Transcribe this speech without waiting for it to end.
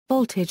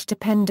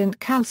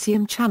Voltage-dependent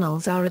calcium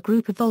channels are a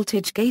group of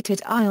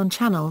voltage-gated ion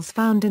channels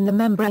found in the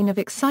membrane of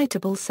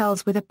excitable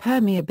cells with a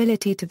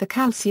permeability to the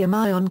calcium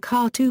ion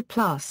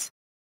Ca2+.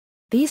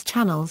 These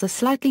channels are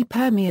slightly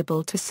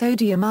permeable to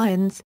sodium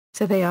ions,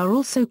 so they are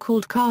also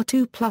called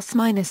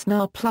Ca2+-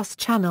 Na+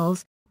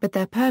 channels, but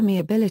their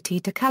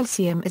permeability to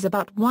calcium is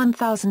about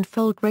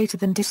 1,000-fold greater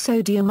than to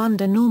sodium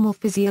under normal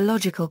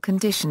physiological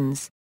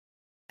conditions.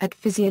 At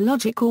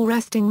physiologic or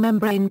resting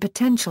membrane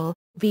potential,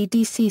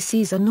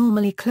 VDCCs are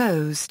normally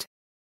closed.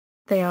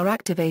 They are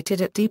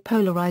activated at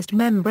depolarized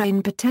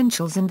membrane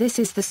potentials, and this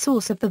is the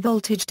source of the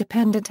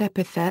voltage-dependent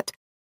epithet.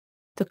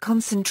 The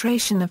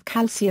concentration of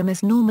calcium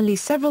is normally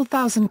several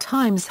thousand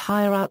times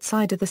higher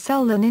outside of the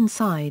cell than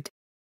inside.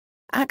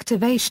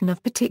 Activation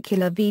of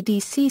particular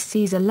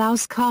VDCCs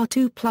allows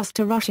Ca2+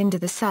 to rush into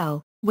the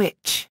cell,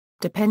 which,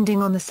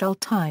 depending on the cell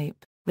type,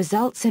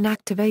 results in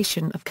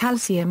activation of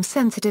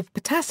calcium-sensitive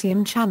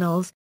potassium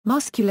channels,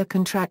 muscular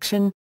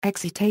contraction,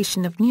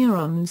 excitation of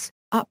neurons,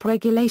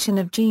 upregulation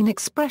of gene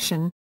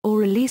expression, or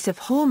release of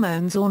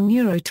hormones or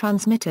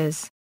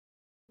neurotransmitters.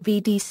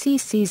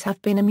 VDCCs have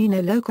been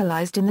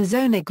immunolocalized in the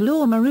zona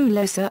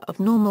glomerulosa of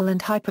normal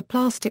and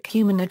hyperplastic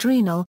human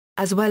adrenal,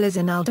 as well as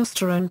in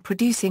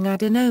aldosterone-producing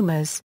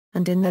adenomas,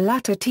 and in the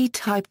latter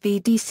T-type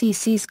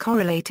VDCCs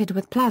correlated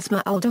with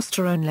plasma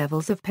aldosterone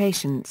levels of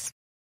patients.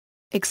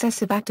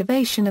 Excessive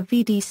activation of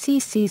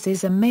VDCCs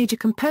is a major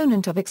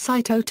component of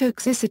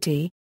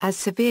excitotoxicity, as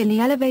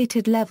severely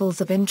elevated levels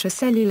of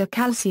intracellular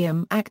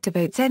calcium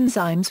activates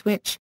enzymes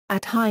which,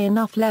 at high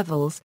enough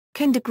levels,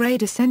 can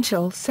degrade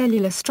essential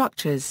cellular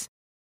structures.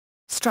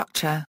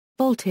 Structure: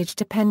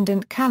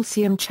 voltage-dependent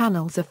calcium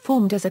channels are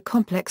formed as a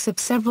complex of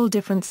several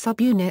different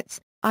subunits,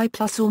 I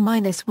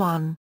 ±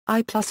 1,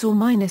 I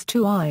 ±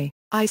 2I,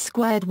 I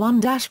squared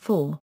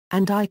 1-4,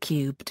 and I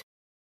cubed.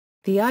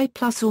 The I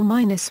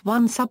 ±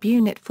 1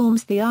 subunit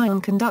forms the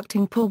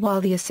ion-conducting pore,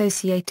 while the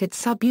associated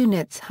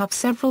subunits have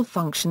several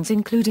functions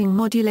including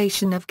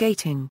modulation of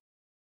gating.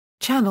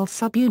 Channel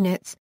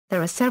subunits: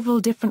 there are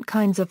several different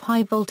kinds of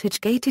high-voltage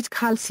gated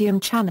calcium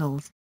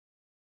channels.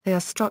 They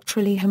are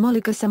structurally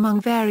homologous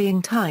among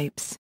varying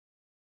types.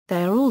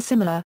 They are all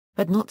similar,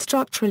 but not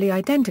structurally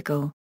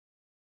identical.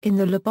 In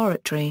the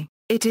laboratory,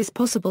 it is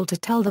possible to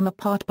tell them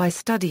apart by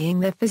studying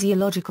their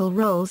physiological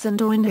roles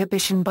and/or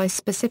inhibition by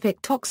specific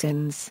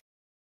toxins.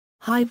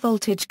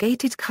 High-voltage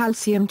gated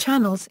calcium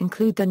channels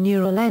include the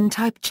neural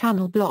N-type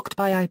channel blocked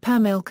by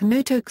permeable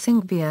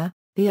contraction,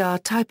 the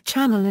R-type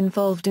channel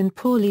involved in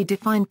poorly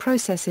defined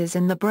processes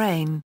in the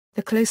brain,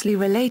 the closely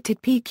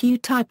related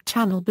PQ-type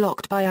channel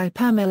blocked by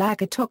permeable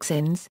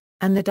agatoxins,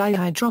 and the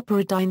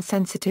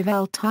dihydropyridine-sensitive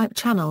L-type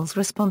channels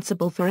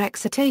responsible for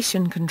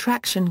excitation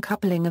contraction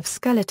coupling of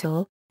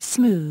skeletal,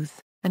 smooth,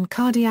 and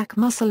cardiac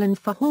muscle and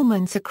for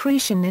hormone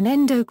secretion in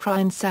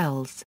endocrine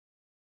cells.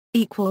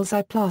 I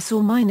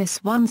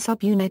 ± 1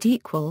 subunit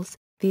equals,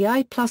 the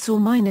I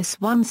 ±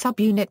 1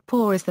 subunit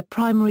pore is the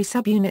primary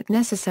subunit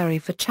necessary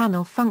for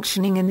channel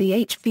functioning in the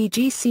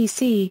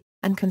HVGCC,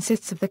 and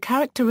consists of the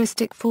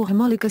characteristic 4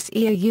 homologous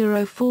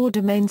EA-4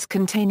 domains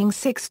containing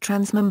 6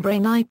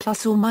 transmembrane I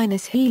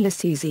 ±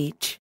 helices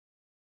each.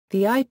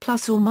 The I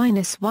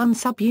 ± 1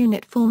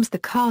 subunit forms the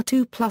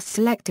Ca2+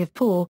 selective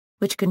pore,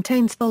 which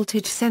contains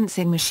voltage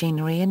sensing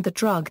machinery and the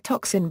drug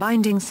toxin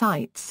binding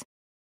sites.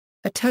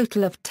 A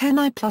total of 10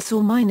 I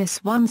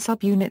 ± 1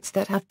 subunits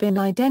that have been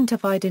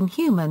identified in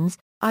humans.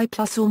 I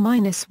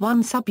 ±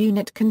 1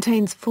 subunit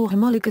contains 4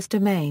 homologous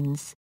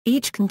domains,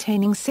 each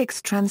containing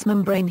 6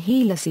 transmembrane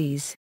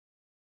helices.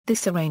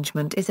 This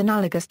arrangement is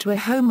analogous to a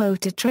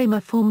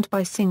homotetramer formed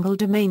by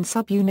single-domain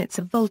subunits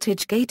of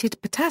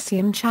voltage-gated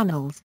potassium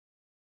channels.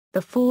 The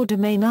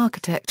 4-domain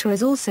architecture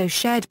is also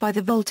shared by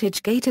the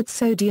voltage-gated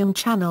sodium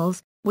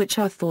channels, which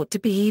are thought to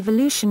be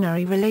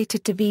evolutionarily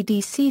related to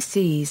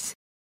VDCCs.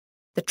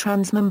 The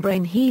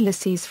transmembrane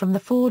helices from the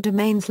 4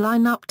 domains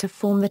line up to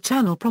form the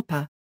channel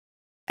proper.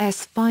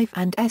 S5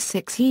 and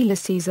S6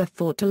 helices are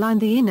thought to line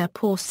the inner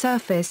pore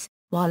surface,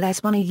 while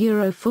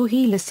S1A-4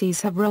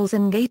 helices have roles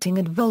in gating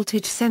and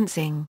voltage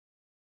sensing.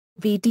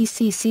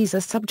 VDCCs are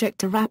subject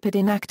to rapid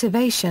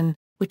inactivation,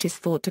 which is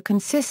thought to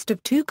consist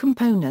of 2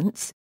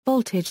 components,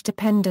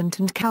 voltage-dependent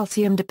and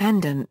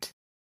calcium-dependent.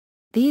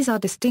 These are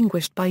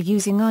distinguished by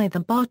using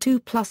either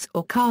Bar2+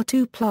 or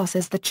Ca2+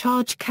 as the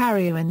charge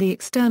carrier in the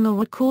external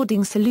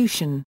recording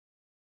solution.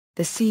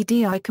 The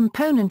CDI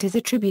component is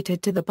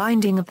attributed to the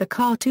binding of the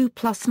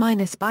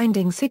Ca2+ -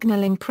 binding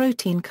signaling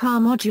protein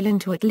Ca-modulin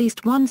to at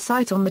least one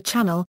site on the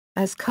channel,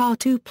 as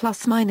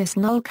Ca2+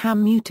 - null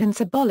CAM mutants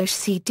abolish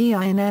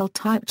CDI in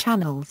L-type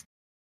channels.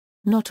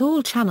 Not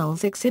all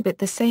channels exhibit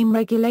the same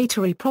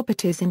regulatory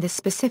properties, and the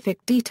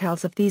specific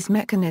details of these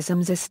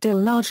mechanisms are still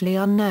largely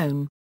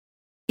unknown.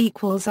 I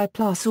 ±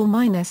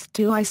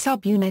 2I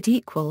subunit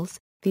equals,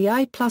 the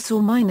I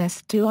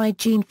 ± 2I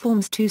gene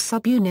forms 2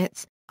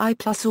 subunits, I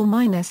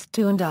 ±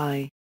 2 and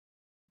I.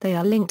 They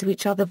are linked to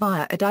each other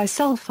via a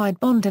disulfide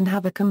bond and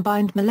have a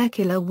combined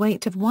molecular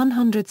weight of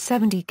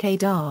 170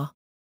 kDa.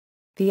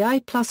 The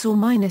I plus or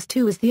minus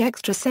 2 is the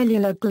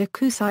extracellular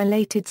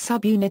glycosylated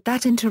subunit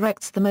that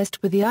interacts the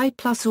most with the I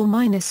plus or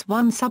minus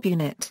 1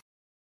 subunit.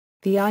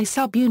 The I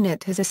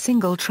subunit has a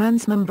single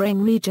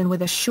transmembrane region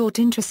with a short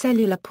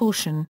intracellular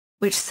portion,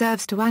 which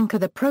serves to anchor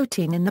the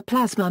protein in the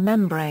plasma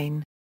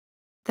membrane.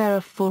 There are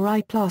 4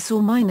 I plus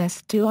or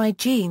minus 2 I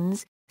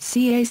genes,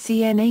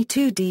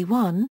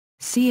 CACNA2D1,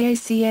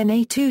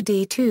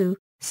 CACNA2D2,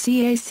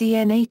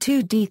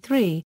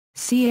 CACNA2D3,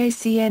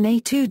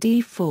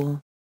 CACNA2D4.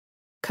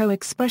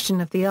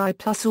 Co-expression of the I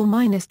plus or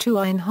minus 2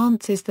 I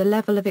enhances the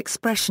level of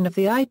expression of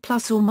the I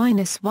plus or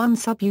minus 1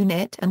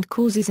 subunit and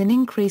causes an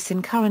increase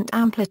in current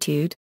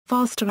amplitude,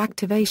 faster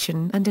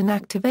activation and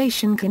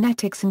inactivation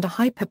kinetics and a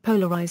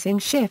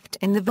hyperpolarizing shift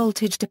in the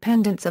voltage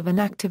dependence of an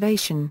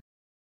activation.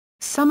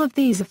 Some of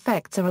these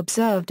effects are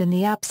observed in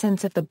the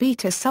absence of the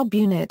beta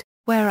subunit,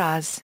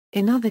 whereas,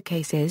 in other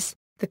cases,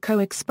 the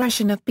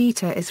co-expression of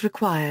beta is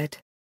required.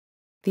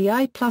 The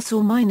I plus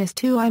or minus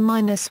 2 I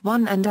minus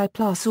 1 and I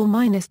plus or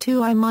minus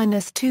 2 I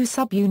minus 2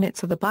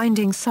 subunits are the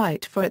binding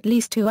site for at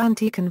least 2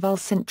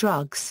 anticonvulsant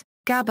drugs,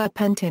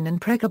 gabapentin and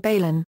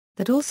pregabalin,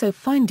 that also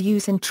find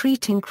use in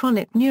treating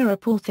chronic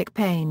neuropathic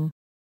pain.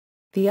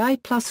 The I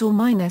plus or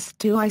minus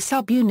 2 I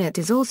subunit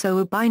is also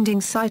a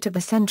binding site of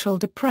a central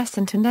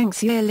depressant and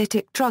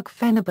anxiolytic drug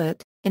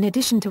phenibut, in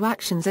addition to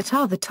actions at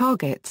other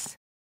targets.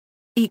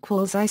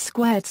 I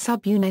squared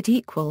subunit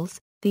equals.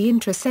 The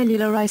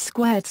intracellular I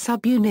squared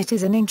subunit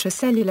is an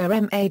intracellular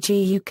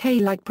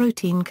MAGUK-like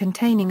protein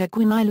containing a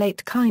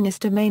guanylate kinase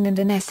domain and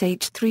an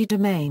SH3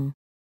 domain.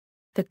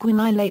 The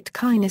guanylate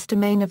kinase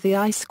domain of the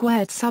I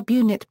squared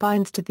subunit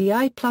binds to the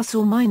I plus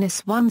or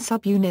minus 1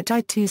 subunit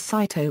I2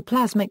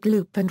 cytoplasmic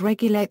loop and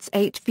regulates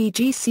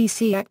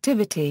HVGCC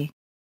activity.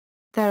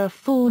 There are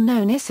 4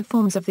 known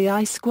isoforms of the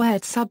I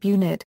squared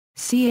subunit,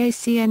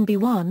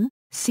 CACNB1,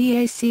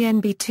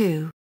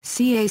 CACNB2,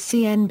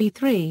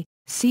 CACNB3,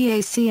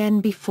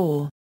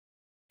 CACNB4.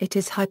 It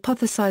is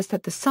hypothesized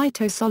that the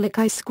cytosolic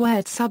I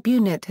squared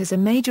subunit has a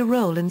major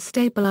role in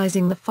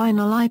stabilizing the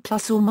final I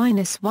plus or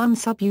minus 1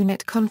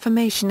 subunit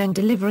conformation and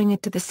delivering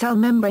it to the cell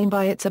membrane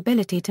by its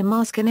ability to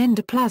mask an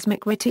endoplasmic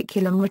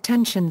reticulum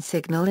retention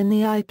signal in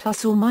the I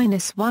plus or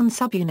minus 1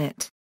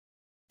 subunit.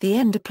 The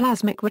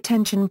endoplasmic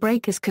retention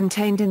brake is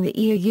contained in the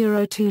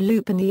EA-2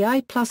 loop in the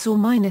I plus or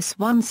minus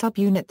 1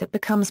 subunit that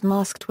becomes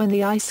masked when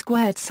the I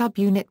squared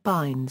subunit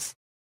binds.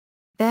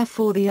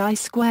 Therefore the I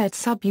squared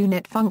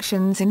subunit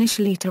functions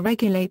initially to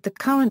regulate the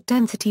current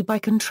density by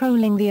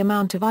controlling the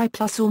amount of I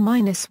plus or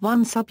minus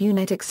 1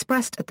 subunit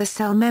expressed at the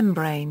cell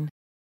membrane.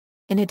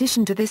 In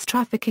addition to this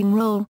trafficking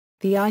role,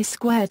 the I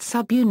squared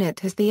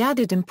subunit has the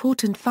added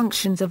important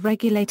functions of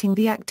regulating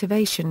the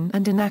activation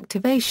and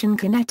inactivation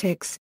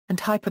kinetics, and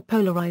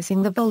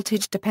hyperpolarizing the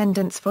voltage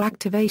dependence for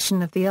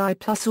activation of the I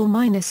plus or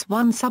minus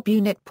 1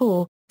 subunit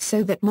pore,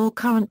 so that more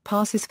current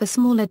passes for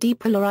smaller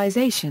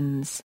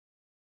depolarizations.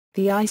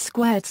 The I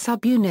squared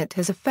subunit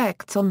has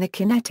effects on the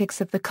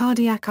kinetics of the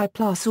cardiac I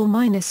plus or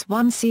minus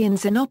 1 C and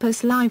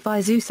xenopus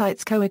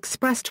lymphocytes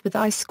co-expressed with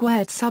I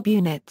squared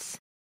subunits.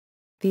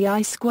 The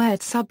I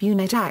squared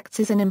subunit acts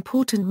as an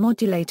important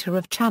modulator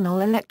of channel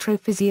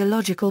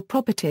electrophysiological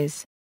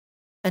properties.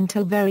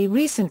 Until very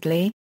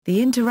recently,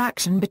 the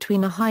interaction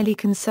between a highly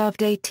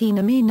conserved 18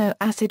 amino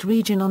acid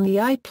region on the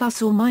I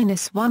plus or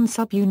minus 1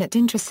 subunit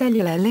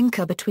intracellular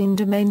linker between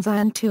domains I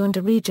and II and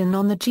a region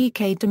on the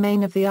GK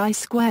domain of the I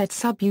squared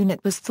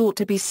subunit was thought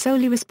to be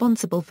solely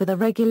responsible for the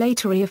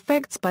regulatory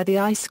effects by the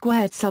I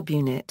squared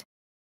subunit.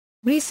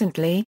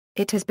 Recently,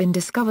 it has been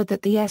discovered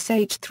that the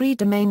SH3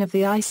 domain of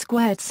the I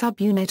squared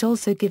subunit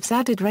also gives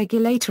added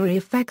regulatory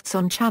effects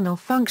on channel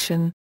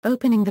function,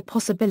 opening the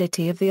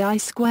possibility of the I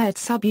squared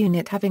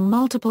subunit having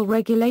multiple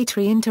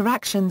regulatory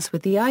interactions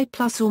with the I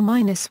plus or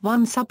minus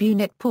 1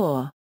 subunit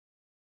pore.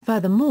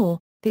 Furthermore,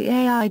 the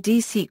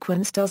AID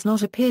sequence does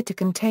not appear to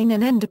contain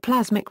an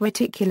endoplasmic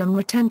reticulum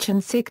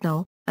retention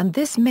signal, and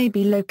this may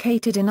be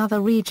located in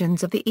other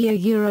regions of the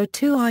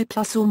EA-2 I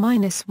plus or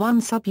minus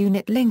 1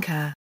 subunit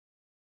linker.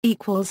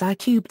 I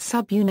cubed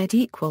subunit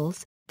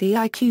equals. The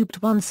I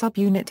cubed 1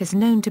 subunit is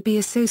known to be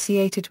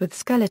associated with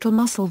skeletal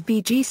muscle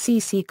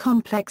VGCC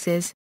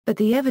complexes, but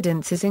the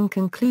evidence is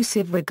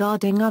inconclusive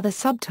regarding other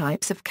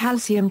subtypes of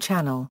calcium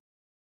channel.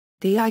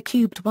 The I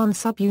cubed 1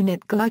 subunit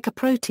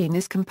glycoprotein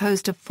is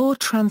composed of 4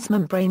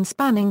 transmembrane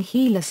spanning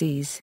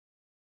helices.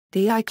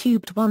 The I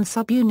cubed 1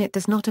 subunit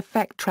does not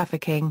affect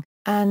trafficking,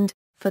 and,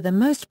 for the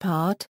most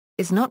part,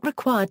 is not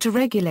required to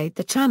regulate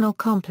the channel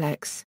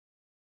complex.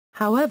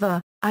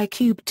 However, I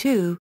cubed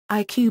 2,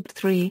 I cubed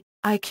 3,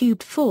 I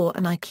cubed 4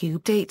 and I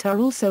cubed 8 are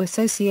also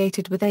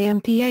associated with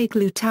AMPA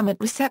glutamate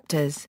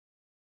receptors.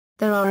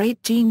 There are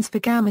 8 genes for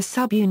gamma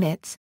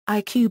subunits,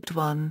 I cubed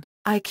 1,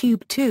 I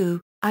cubed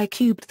 2, I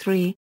cubed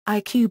 3,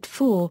 I cubed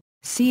 4,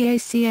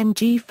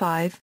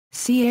 CACNG5,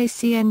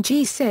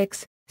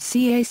 CACNG6,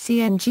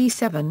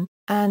 CACNG7,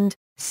 and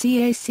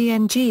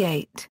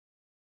CACNG8.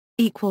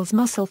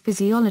 Muscle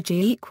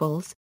physiology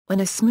when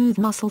a smooth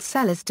muscle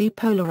cell is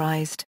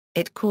depolarized,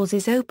 it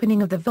causes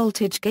opening of the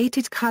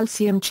voltage-gated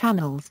calcium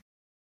channels.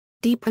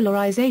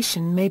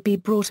 Depolarization may be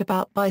brought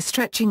about by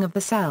stretching of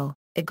the cell,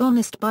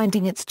 agonist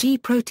binding its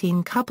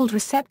G-protein-coupled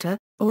receptor,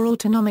 or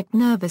autonomic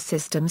nervous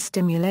system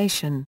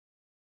stimulation.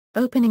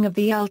 Opening of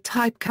the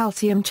L-type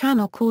calcium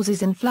channel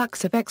causes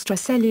influx of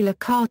extracellular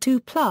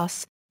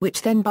Ca2+,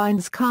 which then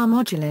binds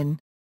Ca-modulin.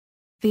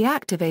 The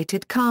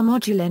activated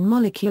Ca-modulin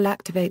molecule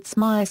activates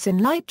myosin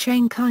light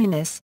chain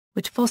kinase,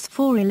 which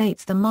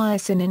phosphorylates the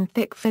myosin in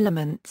thick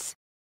filaments.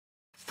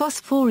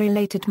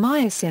 Phosphorylated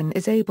myosin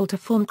is able to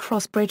form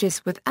cross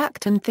bridges with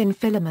actin-thin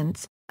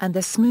filaments, and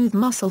the smooth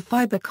muscle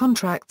fiber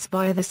contracts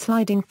via the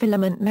sliding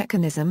filament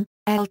mechanism.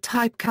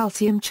 L-type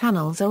calcium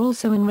channels are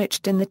also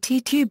enriched in the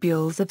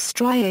T-tubules of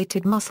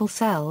striated muscle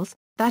cells,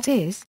 that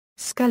is,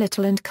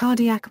 skeletal and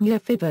cardiac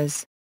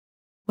myofibers.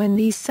 When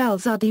these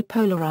cells are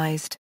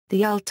depolarized,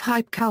 the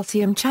L-type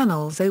calcium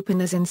channels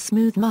open as in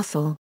smooth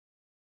muscle.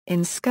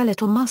 In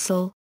skeletal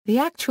muscle, the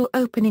actual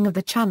opening of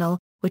the channel,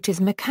 which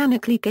is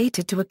mechanically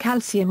gated to a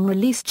calcium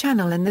release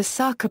channel in the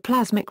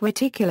sarcoplasmic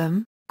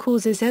reticulum,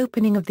 causes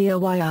opening of the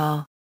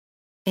OIR.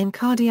 In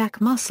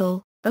cardiac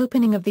muscle,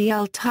 opening of the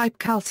L-type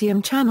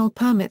calcium channel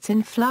permits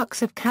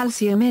influx of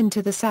calcium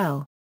into the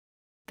cell.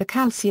 The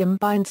calcium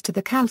binds to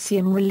the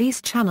calcium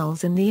release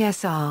channels in the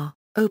SR,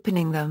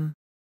 opening them.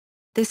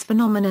 This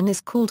phenomenon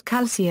is called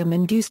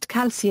calcium-induced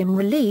calcium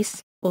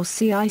release, or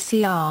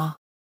CICR.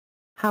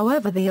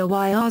 However, the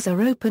OIRs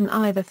are open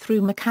either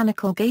through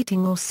mechanical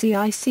gating or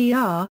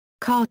CICR.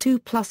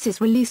 Ca2+ is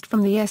released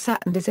from the SR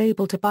and is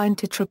able to bind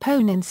to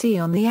troponin C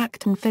on the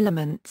actin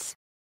filaments.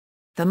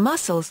 The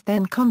muscles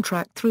then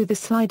contract through the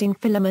sliding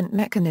filament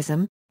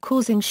mechanism,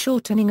 causing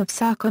shortening of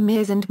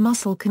sarcomeres and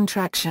muscle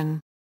contraction.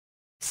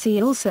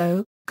 See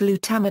also,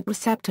 glutamate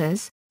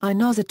receptors,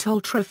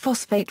 inositol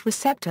triphosphate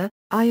receptor,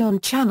 ion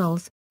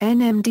channels,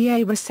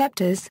 NMDA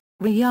receptors,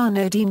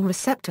 ryanodine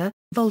receptor,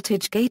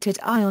 voltage-gated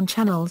ion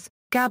channels,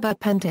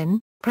 gabapentin,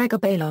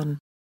 pregabalin.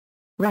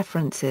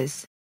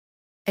 References.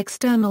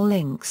 External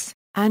links: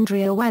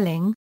 Andrea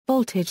Welling,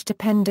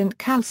 Voltage-Dependent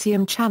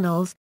Calcium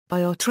Channels,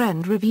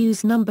 Biotrend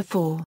Reviews No.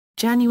 4,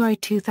 January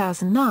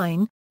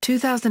 2009,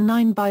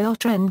 2009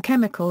 Biotrend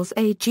Chemicals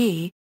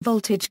AG,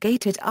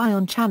 Voltage-Gated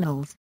Ion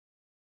Channels.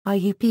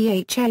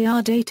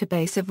 IUPACR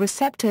Database of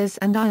Receptors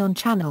and Ion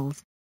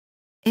Channels.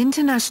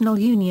 International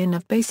Union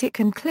of Basic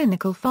and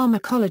Clinical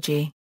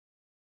Pharmacology.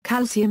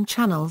 Calcium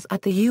channels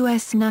at the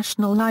U.S.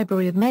 National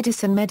Library of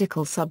Medicine.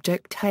 Medical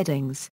subject headings.